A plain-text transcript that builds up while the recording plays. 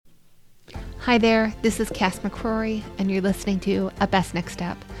Hi there, this is Cass McCrory, and you're listening to A Best Next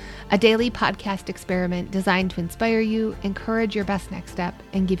Step, a daily podcast experiment designed to inspire you, encourage your best next step,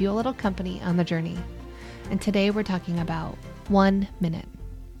 and give you a little company on the journey. And today we're talking about 1 minute.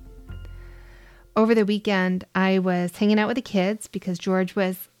 Over the weekend, I was hanging out with the kids because George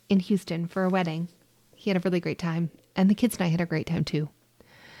was in Houston for a wedding. He had a really great time, and the kids and I had a great time too.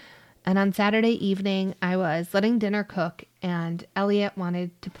 And on Saturday evening, I was letting dinner cook, and Elliot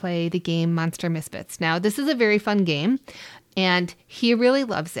wanted to play the game Monster Misfits. Now, this is a very fun game, and he really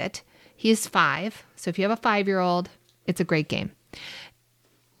loves it. He's 5, so if you have a 5-year-old, it's a great game.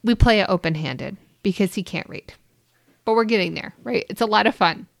 We play it open-handed because he can't read, but we're getting there, right? It's a lot of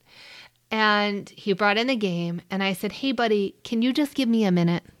fun. And he brought in the game, and I said, "Hey, buddy, can you just give me a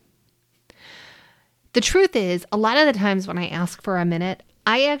minute?" The truth is, a lot of the times when I ask for a minute,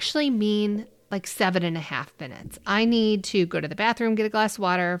 I actually mean like 7.5 minutes. I need to go to the bathroom, get a glass of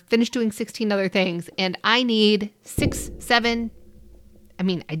water, finish doing 16 other things, and I need 6, 7,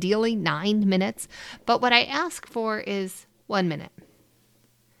 ideally 9 minutes. But what I ask for is 1 minute.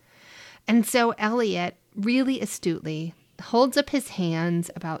 And so Elliot really astutely holds up his hands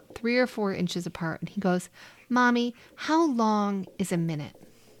about 3 or 4 inches apart, and he goes, "Mommy, how long is a minute?"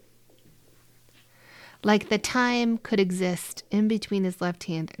 Like the time could exist in between his left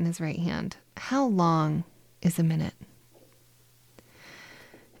hand and his right hand. How long is a minute?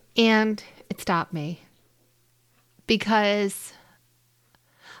 And it stopped me because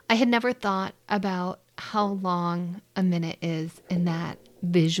I had never thought about how long a minute is in that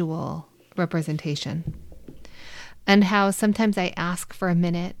visual representation, and how sometimes I ask for a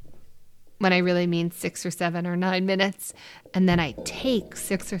minute when I really mean 6 or 7 or 9 minutes, and then I take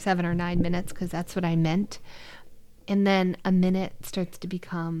 6 or 7 or 9 minutes because that's what I meant. And then a minute starts to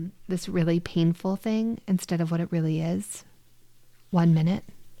become this really painful thing instead of what it really is. 1 minute.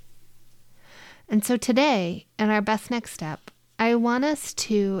 And so today, in our best next step, I want us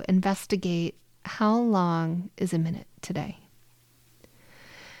to investigate how long is a minute today.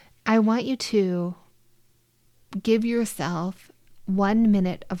 I want you to give yourself 1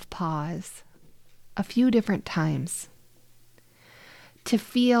 minute of pause a few different times to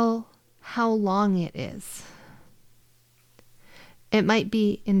feel how long it is. It might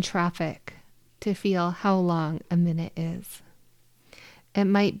be in traffic to feel how long a minute is. It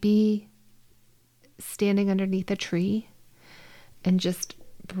might be standing underneath a tree and just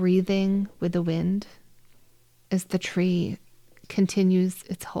breathing with the wind as the tree continues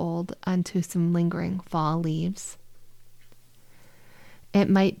its hold onto some lingering fall leaves. It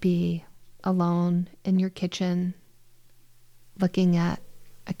might be alone in your kitchen, looking at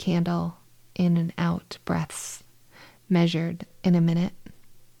a candle, in and out breaths measured in a minute.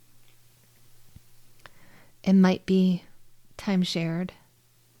 It might be time shared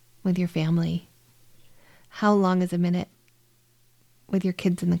with your family. How long is a minute with your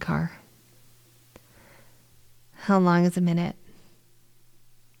kids in the car? How long is a minute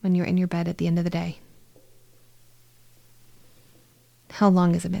when you're in your bed at the end of the day? How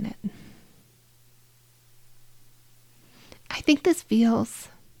long is a minute? I think this feels,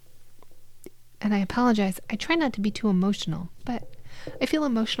 and I apologize, I try not to be too emotional, but I feel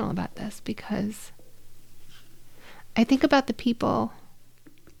emotional about this because I think about the people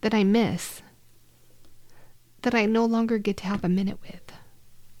that I miss, that I no longer get to have a minute with,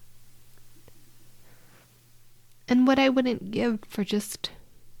 and what I wouldn't give for just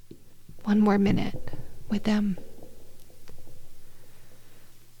 1 more minute with them.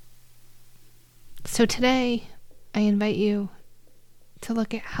 So today, I invite you to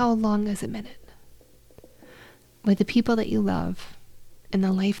look at how long is a minute with the people that you love and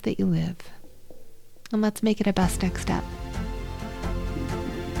the life that you live. And let's make it a best next step.